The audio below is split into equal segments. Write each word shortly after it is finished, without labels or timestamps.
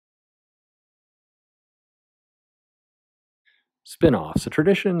Spin-offs, a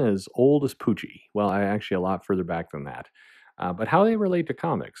tradition as old as Poochie. Well, actually a lot further back than that. But how they relate to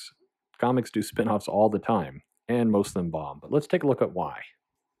comics. Comics do spin-offs all the time, and most of them bomb. But let's take a look at why.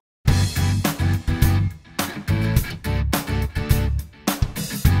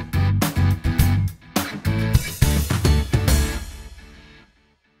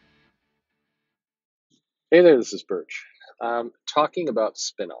 Hey there, this is Perch. Talking about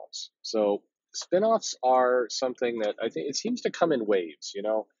spin-offs. So spin-offs are something that I think it seems to come in waves,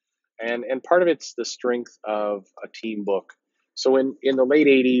 and part of it's the strength of a team book. So in the late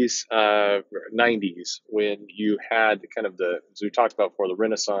 80s, 90s, when you had kind of as we talked about before, the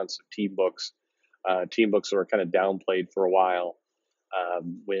renaissance of team books were kind of downplayed for a while.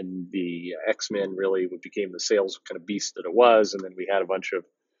 When the X-Men really became the sales kind of beast that it was, and then we had a bunch of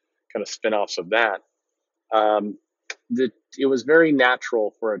kind of spin-offs of that. um, it was very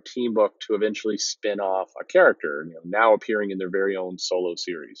natural for a team book to eventually spin off a character, now appearing in their very own solo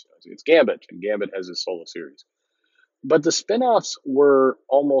series. It's Gambit, and Gambit has his solo series. But the spin-offs were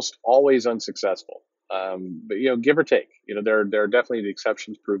almost always unsuccessful. But give or take, there are definitely the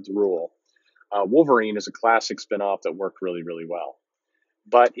exceptions prove the rule. Wolverine is a classic spin-off that worked really, really well.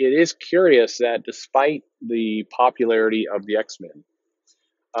 But it is curious that despite the popularity of the X-Men,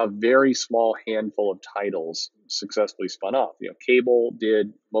 a very small handful of titles successfully spun off. Cable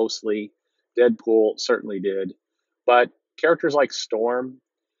did mostly, Deadpool certainly did, but characters like Storm,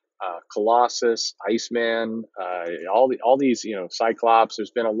 Colossus, Iceman, all these, Cyclops.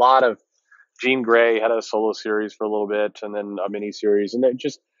 There's been a lot of Jean Grey had a solo series for a little bit, and then a mini series, and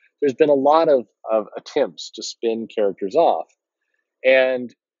there's been a lot of attempts to spin characters off.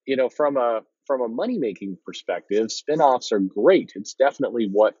 And from a money making perspective, spin-offs are great. It's definitely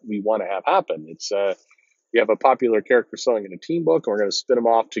what we want to have happen. It's you have a popular character selling in a team book, and we're going to spin them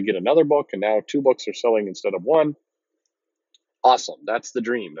off to get another book, and now two books are selling instead of one. Awesome. That's the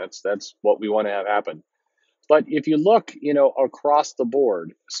dream. That's what we want to have happen. But if you look, across the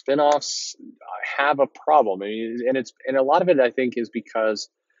board, spin-offs have a problem. I mean, and a lot of it, I think, is because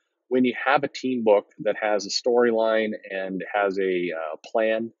when you have a team book that has a storyline and has a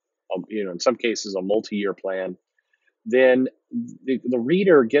plan, in some cases a multi-year plan, then the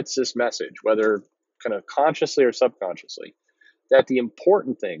reader gets this message, whether kind of consciously or subconsciously, that the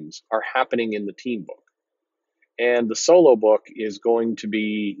important things are happening in the team book. And the solo book is going to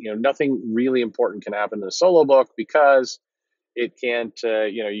be, nothing really important can happen in the solo book because it can't,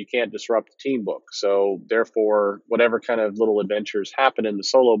 you can't disrupt the team book. So therefore, whatever kind of little adventures happen in the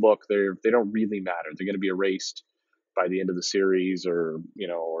solo book, they don't really matter. They're going to be erased by the end of the series, or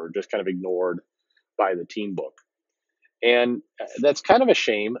just kind of ignored by the team book. And that's kind of a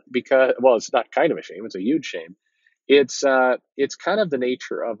shame because, well, it's not kind of a shame; it's a huge shame. It's kind of the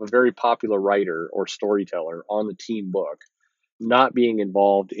nature of a very popular writer or storyteller on the team book not being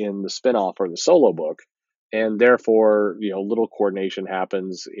involved in the spinoff or the solo book, and therefore, little coordination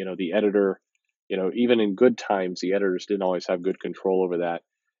happens. The editor, even in good times, the editors didn't always have good control over that,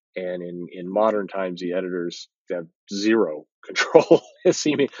 and in modern times, the editors have zero control.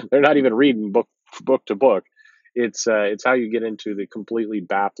 They're not even reading book to book. It's how you get into the completely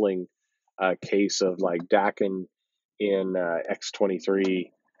baffling case of like Dakin in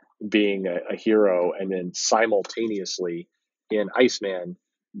X-23 being a hero, and then simultaneously in Iceman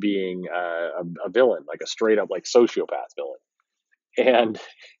being a villain, like a straight up like sociopath villain. And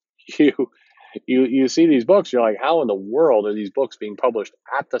you you see these books, you're like, how in the world are these books being published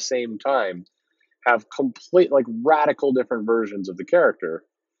at the same time, have complete like radical different versions of the character?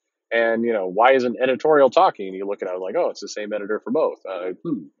 And why isn't editorial talking? And you look at it like, oh, it's the same editor for both.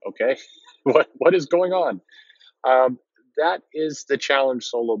 Okay, what is going on? Um, that is the challenge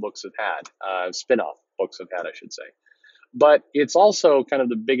solo books have had, spin-off books have had, I should say. But it's also kind of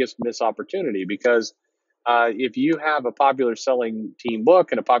the biggest missed opportunity because if you have a popular selling team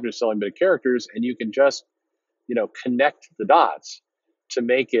book and a popular selling bit of characters, and you can just connect the dots to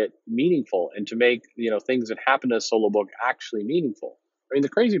make it meaningful and to make things that happen in a solo book actually meaningful. I mean, the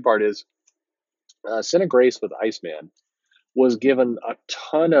crazy part is Sin of Grace with Iceman was given a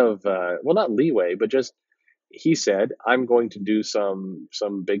ton of well, not leeway, but just he said, I'm going to do some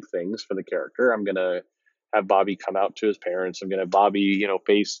big things for the character. I'm going to have Bobby come out to his parents. I'm going to have Bobby,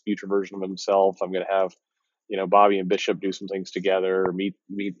 face future version of himself. I'm going to have, Bobby and Bishop do some things together, meet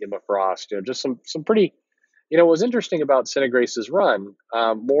Emma Frost, just some pretty, what was interesting about Sin of Grace's run,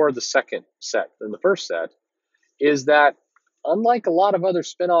 more the second set than the first set, is that unlike a lot of other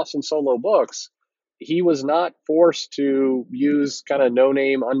spin-offs and solo books, he was not forced to use kind of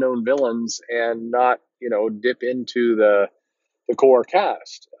no-name unknown villains and not dip into the core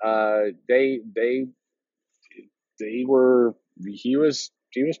cast. They were he was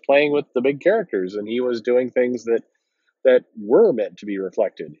playing with the big characters, and he was doing things that were meant to be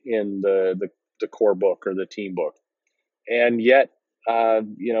reflected in the core book or the team book. And yet,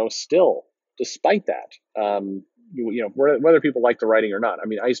 still, despite that, whether people like the writing or not, I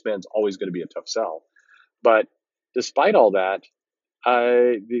mean, Iceman's always going to be a tough sell. But despite all that,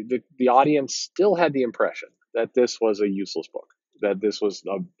 the audience still had the impression that this was a useless book, that this was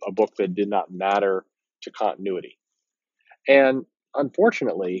a book that did not matter to continuity. And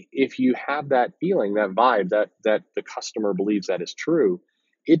unfortunately, if you have that feeling, that vibe, that the customer believes that is true,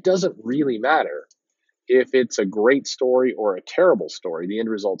 it doesn't really matter if it's a great story or a terrible story. The end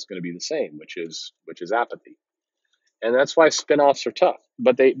result's going to be the same, which is apathy. And that's why spin-offs are tough.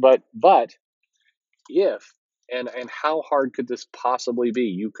 But if and how hard could this possibly be?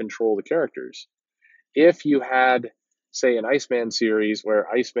 You control the characters. If you had, say, an Iceman series where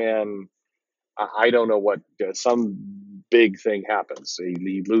Iceman, I don't know what, some big thing happens.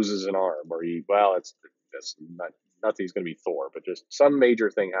 He loses an arm, or that's not, nothing's going to be Thor, but just some major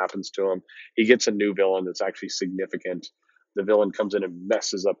thing happens to him. He gets a new villain that's actually significant. The villain comes in and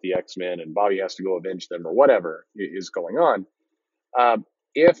messes up the X-Men, and Bobby has to go avenge them, or whatever is going on. Um,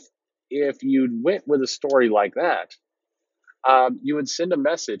 if if you went with a story like that, you would send a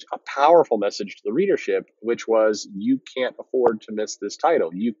message, a powerful message to the readership, which was, you can't afford to miss this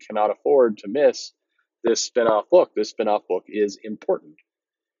title. You cannot afford to miss this spin-off book. This spin-off book is important.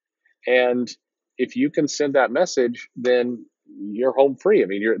 And if you can send that message, then you're home free. I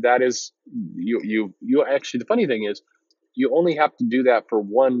mean, that is, you actually, the funny thing is, you only have to do that for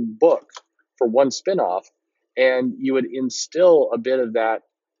one book, for one spin-off, and you would instill a bit of that,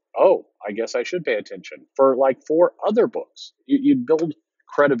 oh, I guess I should pay attention, for like 4 other books. You'd build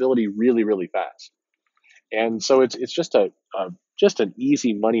credibility really, really fast. And so it's just an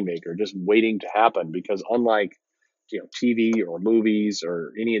easy moneymaker, just waiting to happen, because unlike TV or movies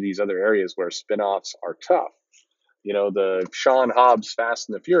or any of these other areas where spin-offs are tough, the Sean Hobbs Fast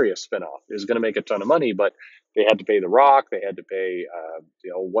and the Furious spinoff is going to make a ton of money, but they had to pay The Rock, they had to pay,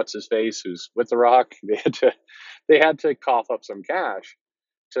 what's his face, who's with The Rock, they had to cough up some cash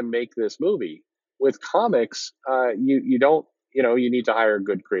to make this movie. With comics, you don't, you need to hire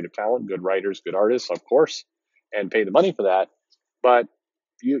good creative talent, good writers, good artists, of course, and pay the money for that. But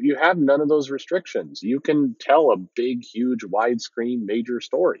you have none of those restrictions. You can tell a big, huge, widescreen, major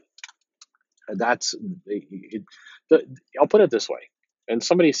story. And the, I'll put it this way. And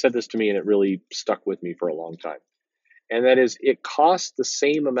somebody said this to me, and it really stuck with me for a long time. And that is, it costs the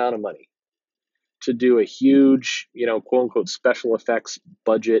same amount of money to do a huge, quote unquote, special effects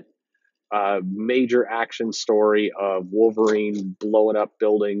budget, major action story of Wolverine blowing up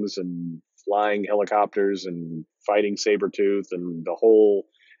buildings and flying helicopters and fighting Sabretooth and the whole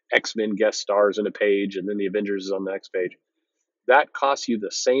X-Men guest stars in a page, and then the Avengers is on the next page. That costs you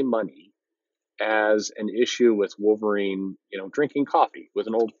the same money as an issue with Wolverine, drinking coffee with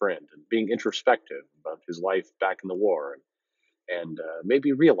an old friend and being introspective about his life back in the war, and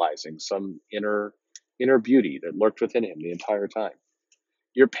maybe realizing some inner beauty that lurked within him the entire time.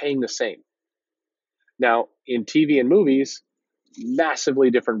 You're paying the same. Now, in TV and movies, massively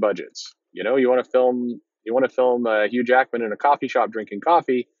different budgets. You want to film Hugh Jackman in a coffee shop drinking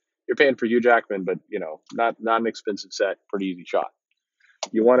coffee. You're paying for Hugh Jackman, but not an expensive set, pretty easy shot.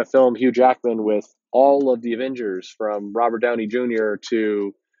 You want to film Hugh Jackman with all of the Avengers, from Robert Downey Jr.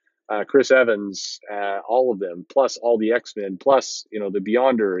 to Chris Evans, all of them, plus all the X-Men, plus the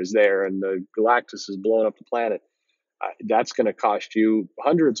Beyonder is there, and the Galactus is blowing up the planet. That's going to cost you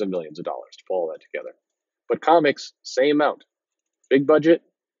hundreds of millions of dollars to pull all that together. But comics, same amount. Big budget,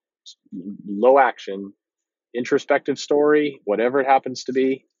 low action, introspective story, whatever it happens to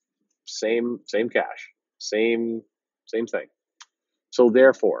be, same cash, same thing. So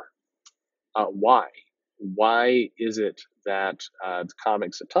therefore, why? Why is it that the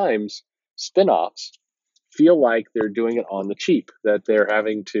comics at times, spin-offs, feel like they're doing it on the cheap? That they're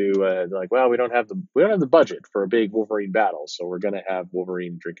having to like, well, we don't have the budget for a big Wolverine battle, so we're going to have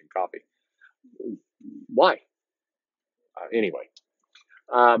Wolverine drinking coffee. Why? Anyway,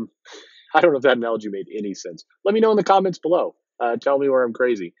 I don't know if that analogy made any sense. Let me know in the comments below. Tell me where I'm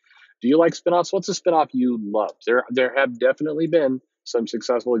crazy. Do you like spinoffs? What's a spinoff you loved? There have definitely been some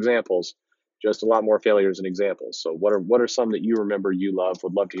successful examples, just a lot more failures and examples. So what are some that you remember you love?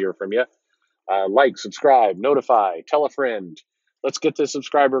 Would love to hear from you. Like, subscribe, notify, tell a friend. Let's get this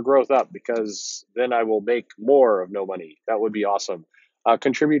subscriber growth up, because then I will make more of no money. That would be awesome.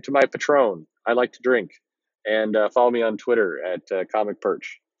 Contribute to my Patreon. I like to drink. And follow me on Twitter at Comic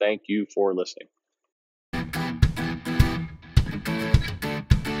Perch. Thank you for listening.